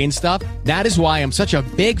mundane stuff. That is why I'm such a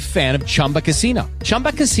big fan of Chumba Casino.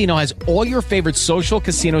 Chumba Casino has all your favorite social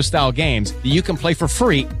casino-style games that you can play for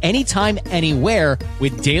free anytime, anywhere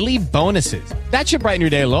with daily bonuses. That should brighten your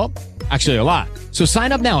day a little. Actually, a lot. So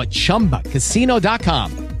sign up now at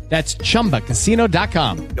ChumbaCasino.com. That's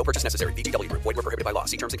ChumbaCasino.com. No purchase necessary. VGW Group. Void where prohibited by law.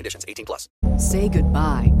 See terms and conditions. 18+. Say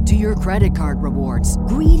goodbye to your credit card rewards.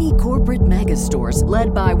 Greedy corporate mega stores,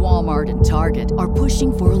 led by Walmart and Target, are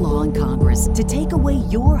pushing for a law in Congress to take away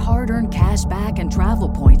your hard-earned cash back and travel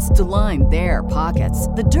points to line their pockets.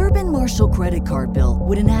 The Durbin-Marshall credit card bill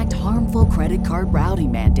would enact harmful credit card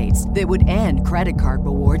routing mandates that would end credit card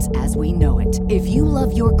rewards as we know it. If you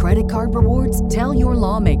love your credit card rewards, tell your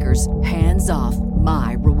lawmakers, hands off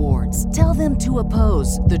my rewards. Tell them to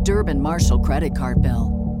oppose the Durbin-Marshall credit card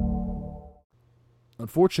bill.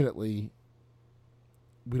 Unfortunately,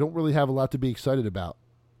 we don't really have a lot to be excited about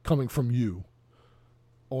coming from you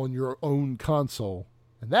on your own console.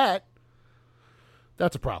 And that's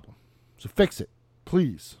a problem. So fix it,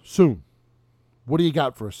 please, soon. What do you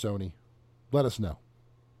got for us, Sony? Let us know.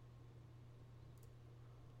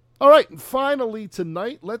 All right, and finally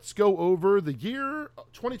tonight, let's go over the year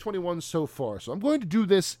 2021 so far. So I'm going to do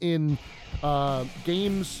this in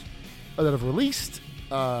games that have released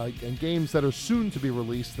and games that are soon to be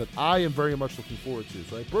released that I am very much looking forward to.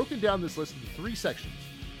 So I've broken down this list into 3 sections.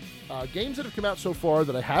 Games that have come out so far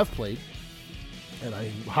that I have played, and I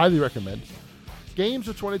highly recommend. Games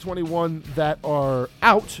of 2021 that are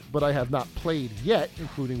out, but I have not played yet,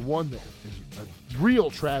 including one that is a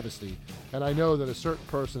real travesty. And I know that a certain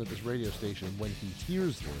person at this radio station, when he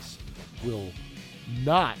hears this, will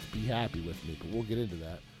not be happy with me, but we'll get into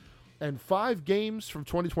that. And 5 games from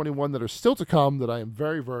 2021 that are still to come that I am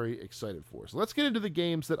very, very excited for. So let's get into the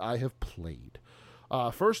games that I have played.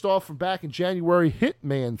 First off, from back in January,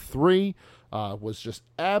 Hitman 3 was just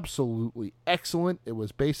absolutely excellent. It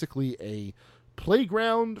was basically a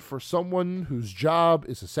playground for someone whose job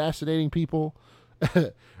is assassinating people.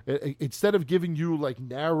 Instead of giving you like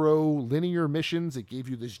narrow linear missions, it gave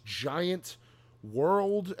you this giant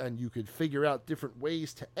world, and you could figure out different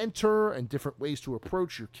ways to enter and different ways to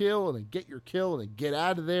approach your kill and then get your kill and then get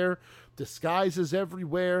out of there. Disguises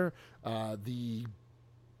everywhere. The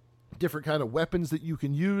different kind of weapons that you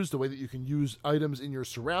can use, the way that you can use items in your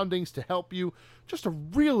surroundings to help you. Just a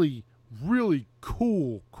really, really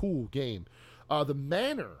cool game. The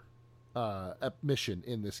Manor mission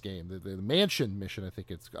in this game, the mansion mission, I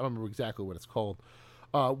don't remember exactly what it's called,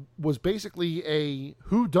 was basically a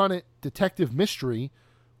whodunit detective mystery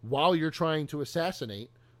while you're trying to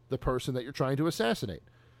assassinate the person that you're trying to assassinate.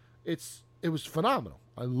 It was phenomenal.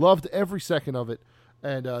 I loved every second of it,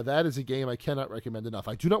 and that is a game I cannot recommend enough.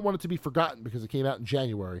 I do not want it to be forgotten because it came out in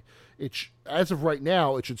January. As of right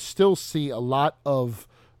now, it should still see a lot of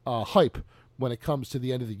hype when it comes to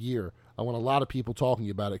the end of the year. I want a lot of people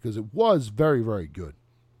talking about it because it was very, very good.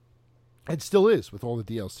 And still is with all the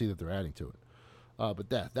DLC that they're adding to it. But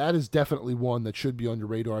that is definitely one that should be on your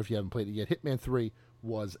radar if you haven't played it yet. Hitman 3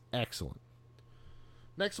 was excellent.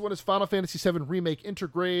 Next one is Final Fantasy VII Remake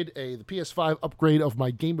Intergrade, the PS5 upgrade of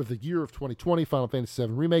my Game of the Year of 2020, Final Fantasy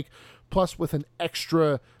VII Remake, plus with an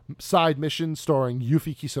extra side mission starring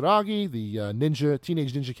Yuffie Kisaragi, the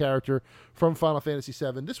teenage ninja character from Final Fantasy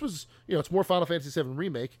VII. This was, it's more Final Fantasy VII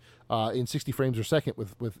Remake in 60 frames per second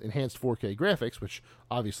with enhanced 4K graphics, which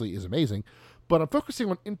obviously is amazing. But I'm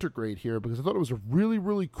focusing on Intergrade here because I thought it was a really,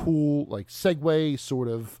 really cool, like, segue sort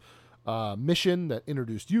of mission that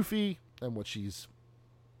introduced Yuffie and what she's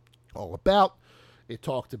all about. It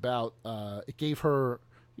talked about it gave her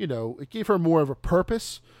more of a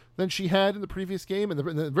purpose than she had in the previous game. In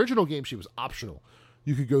the original game, she was optional.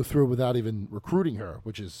 You could go through without even recruiting her,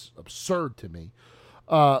 which is absurd to me.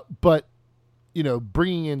 But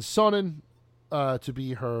bringing in Sonnen to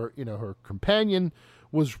be her her companion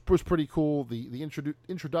was pretty cool. The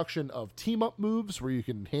introduction of team up moves where you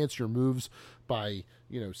can enhance your moves by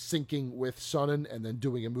syncing with Sonnen and then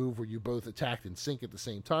doing a move where you both attack and sync at the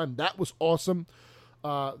same time. That was awesome.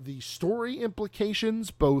 The story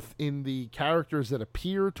implications, both in the characters that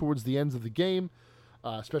appear towards the ends of the game,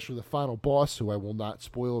 especially the final boss, who I will not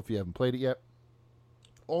spoil if you haven't played it yet,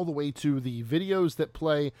 all the way to the videos that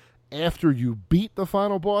play after you beat the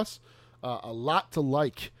final boss. A lot to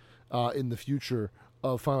like in the future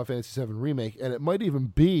of Final Fantasy VII Remake, and it might even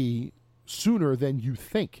be sooner than you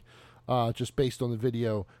think, just based on the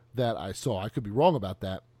video that I saw. I could be wrong about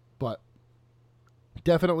that, but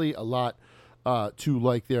definitely a lot to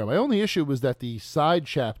like there. My only issue was that the side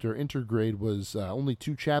chapter, Intergrade, was only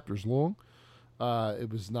 2 chapters long. It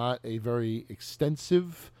was not a very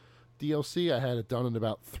extensive DLC. I had it done in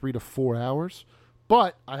about 3 to 4 hours.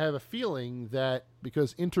 But I have a feeling that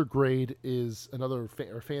because Intergrade is another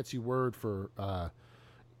fancy word for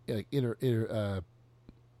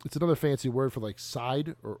it's another fancy word for like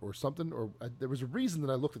side or something. Or there was a reason that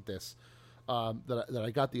I looked at this that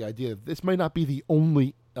I got the idea of this might not be the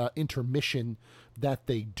only intermission that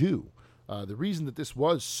they do. The reason that this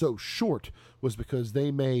was so short was because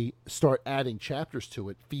they may start adding chapters to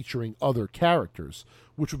it featuring other characters,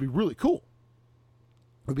 which would be really cool.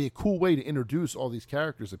 It would be a cool way to introduce all these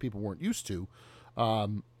characters that people weren't used to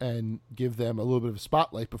and give them a little bit of a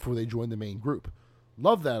spotlight before they join the main group.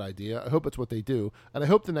 Love that idea. I hope it's what they do. And I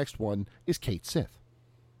hope the next one is Cait Sith.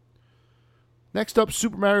 Next up,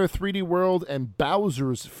 Super Mario 3D World and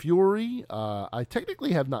Bowser's Fury. I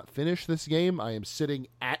technically have not finished this game. I am sitting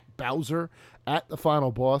at Bowser, at the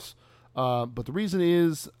final boss. But the reason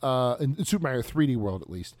is, in Super Mario 3D World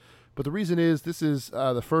at least, but the reason is this is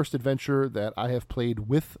the first adventure that I have played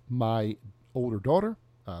with my older daughter.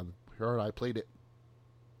 Her and I played it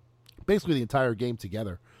basically the entire game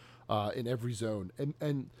together in every zone.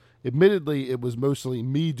 And admittedly, it was mostly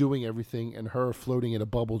me doing everything and her floating in a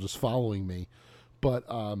bubble just following me. But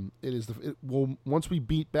once we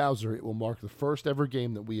beat Bowser, it will mark the first ever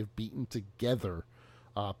game that we have beaten together,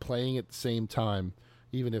 playing at the same time,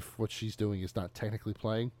 even if what she's doing is not technically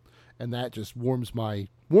playing. And that just warms my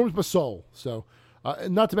soul. So,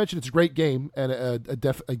 not to mention it's a great game and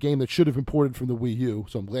a game that should have imported from the Wii U.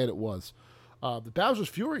 So I'm glad it was. The Bowser's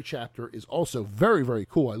Fury chapter is also very, very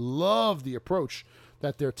cool. I love the approach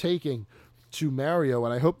that they're taking to Mario,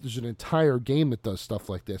 and I hope there's an entire game that does stuff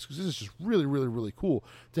like this, because this is just really, really, really cool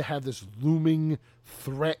to have this looming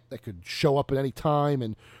threat that could show up at any time,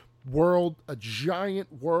 and a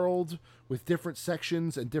giant world with different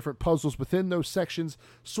sections and different puzzles within those sections,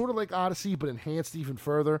 sort of like Odyssey, but enhanced even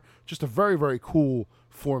further. Just a very, very cool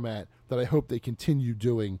format that I hope they continue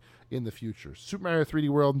doing in the future. Super Mario 3D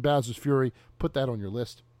World and Bowser's Fury, put that on your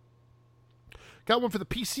list. Got one for the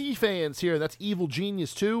PC fans here. That's Evil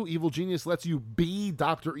Genius 2. Evil Genius lets you be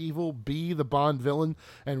Dr. Evil, be the Bond villain,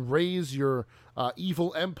 and raise your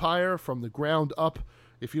evil empire from the ground up.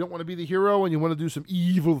 If you don't want to be the hero and you want to do some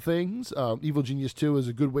evil things, Evil Genius 2 is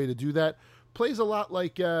a good way to do that. Plays a lot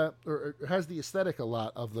like, or has the aesthetic a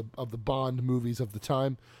lot of the Bond movies of the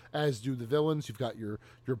time, as do the villains. You've got your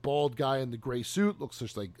bald guy in the gray suit, looks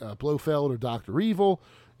just like Blofeld or Dr. Evil.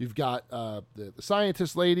 You've got the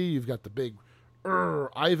scientist lady. You've got the big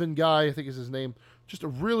Ivan guy, I think is his name. Just a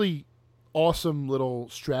really awesome little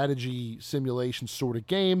strategy simulation sort of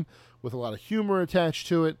game with a lot of humor attached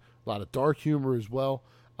to it, a lot of dark humor as well,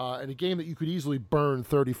 and a game that you could easily burn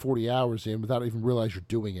 30, 40 hours in without even realize you're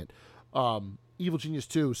doing it. Evil Genius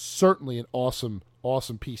 2 is certainly an awesome,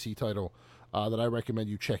 awesome PC title that I recommend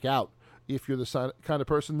you check out if you're the kind of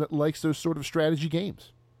person that likes those sort of strategy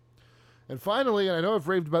games. And finally, and I know I've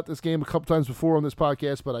raved about this game a couple times before on this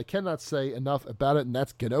podcast, but I cannot say enough about it, and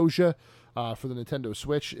that's Gnosia for the Nintendo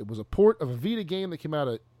Switch. It was a port of a Vita game that came out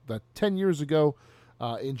at about 10 years ago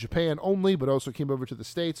in Japan only, but also came over to the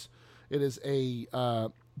States. It is a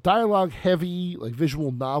dialogue-heavy, like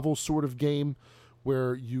visual novel sort of game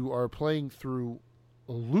where you are playing through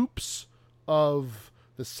loops of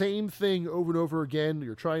the same thing over and over again.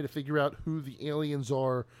 You're trying to figure out who the aliens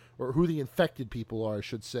are, or who the infected people are, I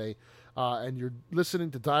should say. And you're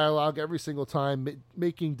listening to dialogue every single time,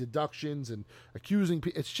 making deductions and accusing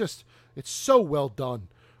people. It's so well done.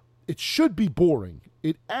 It should be boring.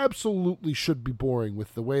 It absolutely should be boring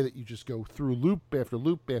with the way that you just go through loop after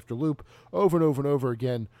loop after loop over and over and over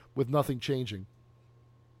again with nothing changing.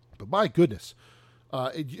 But my goodness,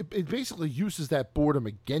 it basically uses that boredom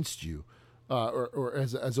against you, or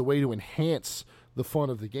as a way to enhance the fun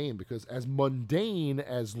of the game, because as mundane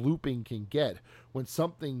as looping can get, when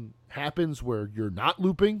something happens where you're not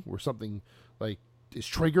looping, where something like is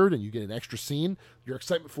triggered and you get an extra scene, your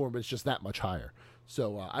excitement for it is just that much higher.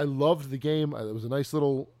 So I loved the game. It was a nice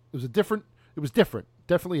little. It was different.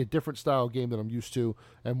 Definitely a different style game than I'm used to,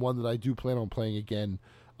 and one that I do plan on playing again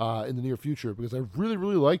in the near future, because I really,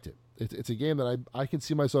 really liked it. It's a game that I can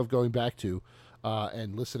see myself going back to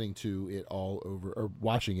and listening to it all over, or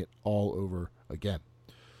watching it all over again.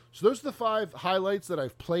 So those are the 5 highlights that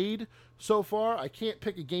I've played so far. I can't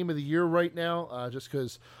pick a game of the year right now just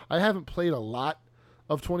because I haven't played a lot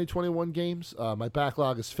of 2021 games. My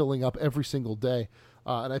backlog is filling up every single day.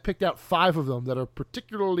 And I picked out 5 of them that are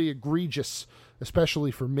particularly egregious, especially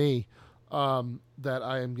for me, that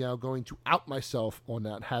I am now going to out myself on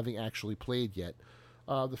not having actually played yet.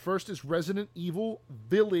 The first is Resident Evil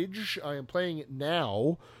Village. I am playing it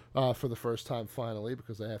now for the first time finally,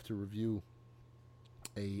 because I have to review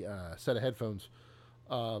a set of headphones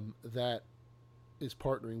that is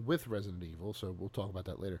partnering with Resident Evil, so we'll talk about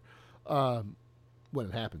that later when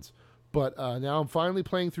it happens. But now I'm finally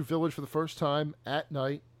playing through Village for the first time at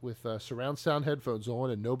night with surround sound headphones on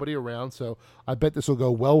and nobody around, so I bet this will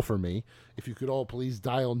go well for me. If you could all please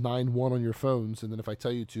dial 9-1 on your phones, and then if I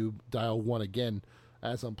tell you to, dial 1 again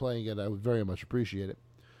as I'm playing it, I would very much appreciate it.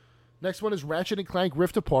 Next one is Ratchet & Clank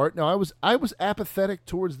Rift Apart. Now, I was apathetic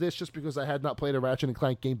towards this just because I had not played a Ratchet &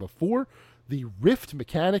 Clank game before. The Rift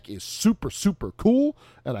mechanic is super, super cool,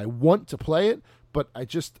 and I want to play it, but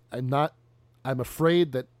I'm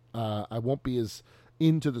afraid that I won't be as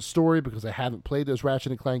into the story because I haven't played those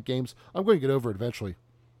Ratchet & Clank games. I'm going to get over it eventually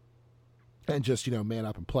and just, man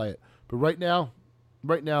up and play it. But right now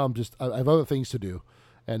I have other things to do,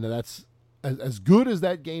 and that's as good as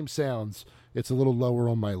that game sounds, it's a little lower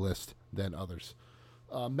on my list than others.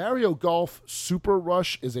 Mario Golf Super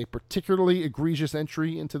Rush is a particularly egregious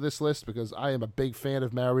entry into this list because I am a big fan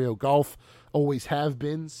of Mario Golf, always have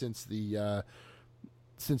been since the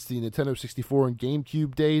Nintendo 64 and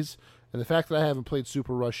GameCube days, and the fact that I haven't played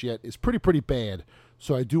Super Rush yet is pretty bad,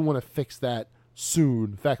 so I do want to fix that soon.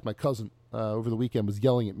 In fact, my cousin over the weekend was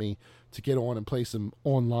yelling at me to get on and play some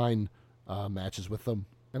online matches with them,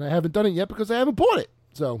 and I haven't done it yet because I haven't bought it,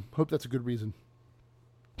 so hope that's a good reason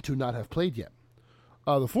to not have played yet.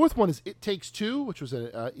 The fourth one is It Takes Two, which was an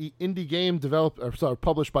indie game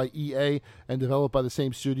published by EA and developed by the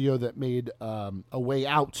same studio that made A Way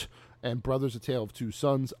Out and Brothers: A Tale of Two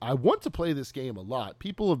Sons. I want to play this game a lot.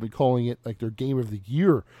 People have been calling it like their game of the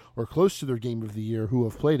year or close to their game of the year who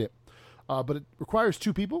have played it. But it requires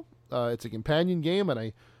 2 people. It's a companion game, and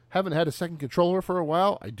I haven't had a second controller for a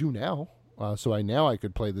while. I do now. So I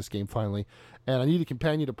could play this game finally. And I need a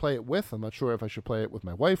companion to play it with. I'm not sure if I should play it with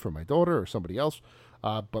my wife or my daughter or somebody else.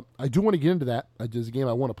 But I do want to get into that. It's a game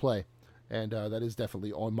I want to play. And that is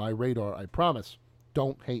definitely on my radar, I promise.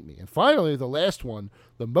 Don't hate me. And finally, the last one,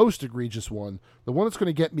 the most egregious one, the one that's going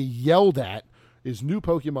to get me yelled at, is New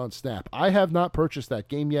Pokemon Snap. I have not purchased that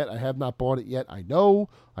game yet. I have not bought it yet. I know.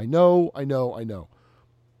 I don't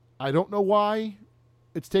know why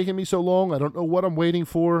it's taken me so long. I don't know what I'm waiting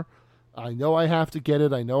for. I know I have to get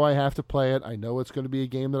it. I know I have to play it. I know it's going to be a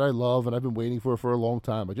game that I love and I've been waiting for a long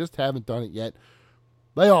time. I just haven't done it yet.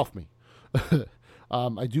 Lay off me.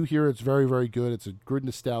 I do hear it's very, very good. It's a good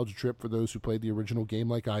nostalgia trip for those who played the original game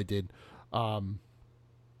like I did.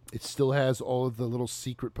 It still has all of the little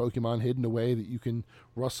secret Pokemon hidden away that you can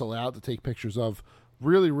rustle out to take pictures of.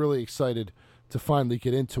 Really, really excited to finally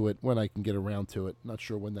get into it when I can get around to it. Not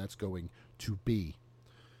sure when that's going to be.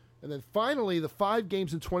 And then finally, the 5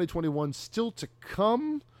 games in 2021 still to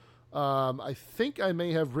come. I think I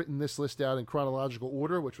may have written this list out in chronological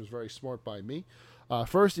order, which was very smart by me.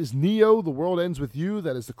 First is Neo, The World Ends With You.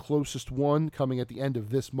 That is the closest one, coming at the end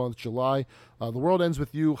of this month, July. The World Ends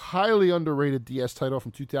With You, highly underrated DS title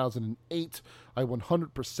from 2008. I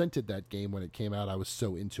 100%ed that game when it came out. I was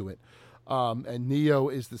so into it. And Neo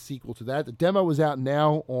is the sequel to that. The demo is out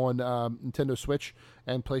now on Nintendo Switch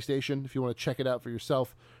and PlayStation if you want to check it out for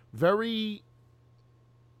yourself. Very,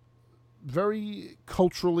 very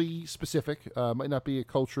culturally specific. Might not be a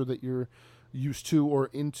culture that you're used to or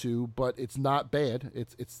into, but it's not bad.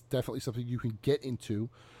 It's definitely something you can get into.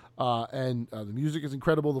 And the music is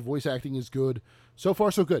incredible. The voice acting is good. So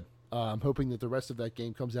far, so good. I'm hoping that the rest of that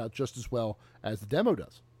game comes out just as well as the demo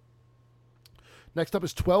does. Next up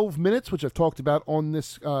is 12 Minutes, which I've talked about on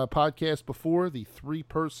this podcast before. The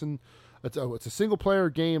three-person, it's a single-player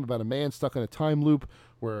game about a man stuck in a time loop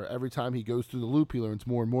where every time he goes through the loop, he learns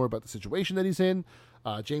more and more about the situation that he's in.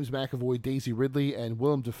 James McAvoy, Daisy Ridley, and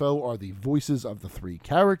Willem Dafoe are the voices of the three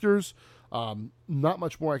characters. Not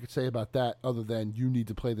much more I could say about that other than you need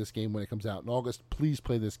to play this game when it comes out in August. Please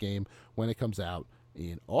play this game when it comes out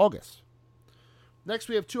in August. Next,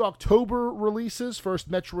 we have 2 October releases. First,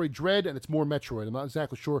 Metroid Dread, and it's more Metroid. I'm not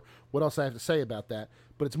exactly sure what else I have to say about that,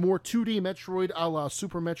 but it's more 2D Metroid a la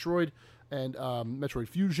Super Metroid and Metroid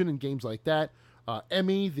Fusion and games like that.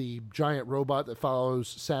 Emmy, the giant robot that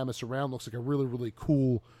follows Samus around, looks like a really, really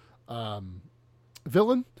cool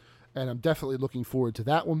villain, and I'm definitely looking forward to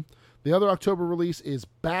that one. The other October release is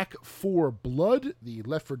Back 4 Blood, the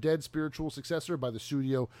Left 4 Dead spiritual successor by the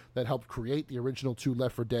studio that helped create the original 2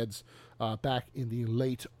 Left 4 Deads back in the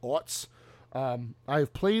late aughts. I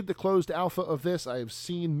have played the closed alpha of this. I have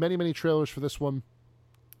seen many, many trailers for this one,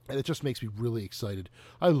 and it just makes me really excited.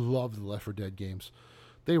 I love the Left 4 Dead games.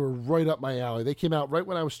 They were right up my alley. They came out right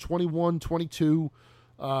when I was 21, 22.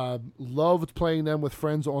 Loved playing them with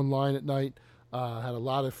friends online at night. Had a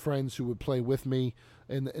lot of friends who would play with me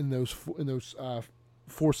in those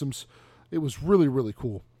foursomes. It was really, really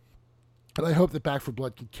cool. And I hope that Back 4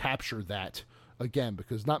 Blood can capture that again,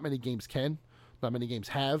 because not many games can. Not many games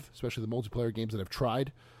have, especially the multiplayer games that I've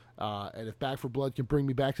tried. And if Back 4 Blood can bring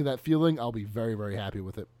me back to that feeling, I'll be very, very happy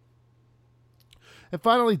with it. And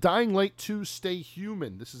finally, Dying Light 2 Stay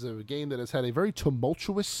Human. This is a game that has had a very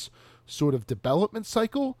tumultuous sort of development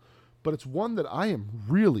cycle, but it's one that I am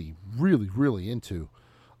really, really, really into.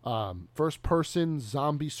 First-person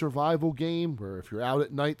zombie survival game where if you're out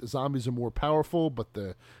at night, the zombies are more powerful, but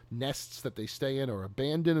the nests that they stay in are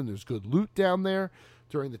abandoned, and there's good loot down there.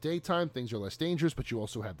 During the daytime, things are less dangerous, but you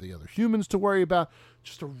also have the other humans to worry about.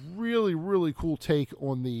 Just a really, really cool take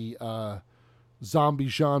on the zombie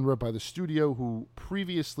genre by the studio who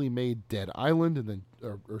previously made Dead Island, and then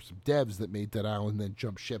or some devs that made Dead Island and then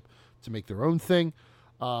jumped ship to make their own thing.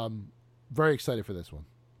 Very excited for this one.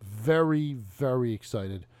 Very, very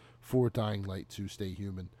excited for Dying Light 2 Stay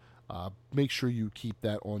Human. Make sure you keep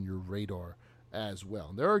that on your radar as well.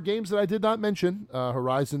 And there are games that I did not mention.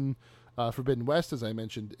 Horizon Forbidden West, as I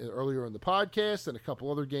mentioned earlier in the podcast, and a couple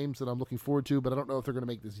other games that I'm looking forward to, but I don't know if they're going to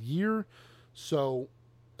make this year. So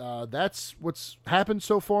that's what's happened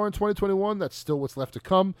so far in 2021. That's still what's left to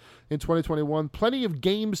come in 2021. Plenty of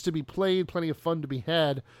games to be played, plenty of fun to be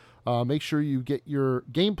had. Make sure you get your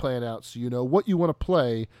game plan out so you know what you want to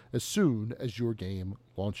play as soon as your game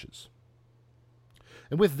launches.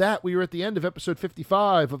 And with that, we are at the end of episode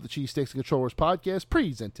 55 of the Cheesesteaks and Controllers podcast,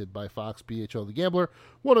 presented by Fox PHL The Gambler,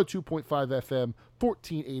 102.5 FM,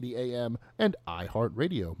 1480 AM, and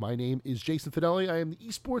iHeartRadio. My name is Jason Fidelli. I am the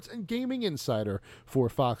esports and gaming insider for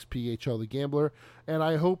Fox PHL The Gambler, and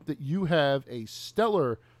I hope that you have a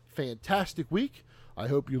stellar, fantastic week. I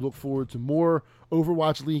hope you look forward to more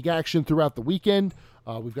Overwatch League action throughout the weekend.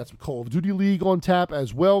 We've got some Call of Duty League on tap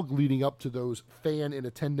as well, leading up to those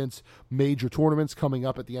fan-in-attendance major tournaments coming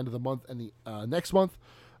up at the end of the month and the next month.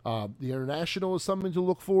 The International is something to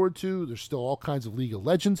look forward to. There's still all kinds of League of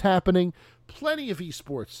Legends happening. Plenty of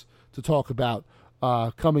esports to talk about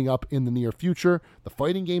coming up in the near future. The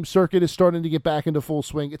fighting game circuit is starting to get back into full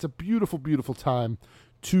swing. It's a beautiful, beautiful time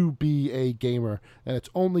to be a gamer, and it's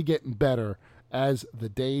only getting better as the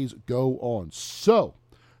days go on. So,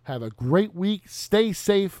 have a great week. Stay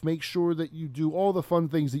safe. Make sure that you do all the fun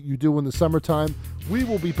things that you do in the summertime. We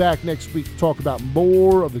will be back next week to talk about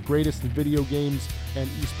more of the greatest in video games and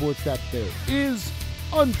esports that there is.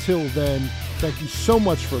 Until then, thank you so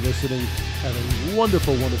much for listening. Have a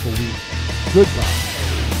wonderful, wonderful week. Goodbye.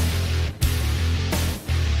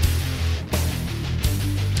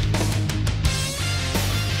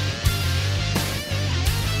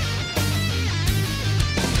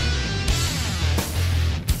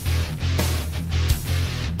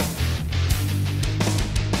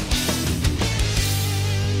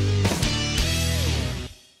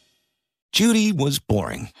 Judy was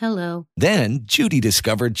boring. Hello. Then Judy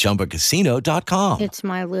discovered ChumbaCasino.com. It's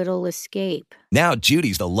my little escape. Now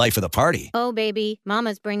Judy's the life of the party. Oh, baby,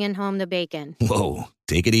 mama's bringing home the bacon. Whoa,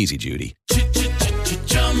 take it easy, Judy.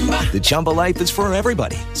 The Chumba life is for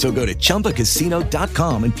everybody. So go to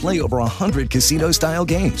ChumbaCasino.com and play over 100 casino-style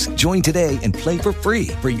games. Join today and play for free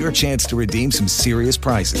for your chance to redeem some serious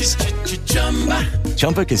prizes.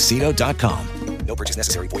 ChumbaCasino.com. No purchase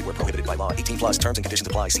necessary. Void where prohibited by law. 18 plus terms and conditions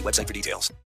apply. See website for details.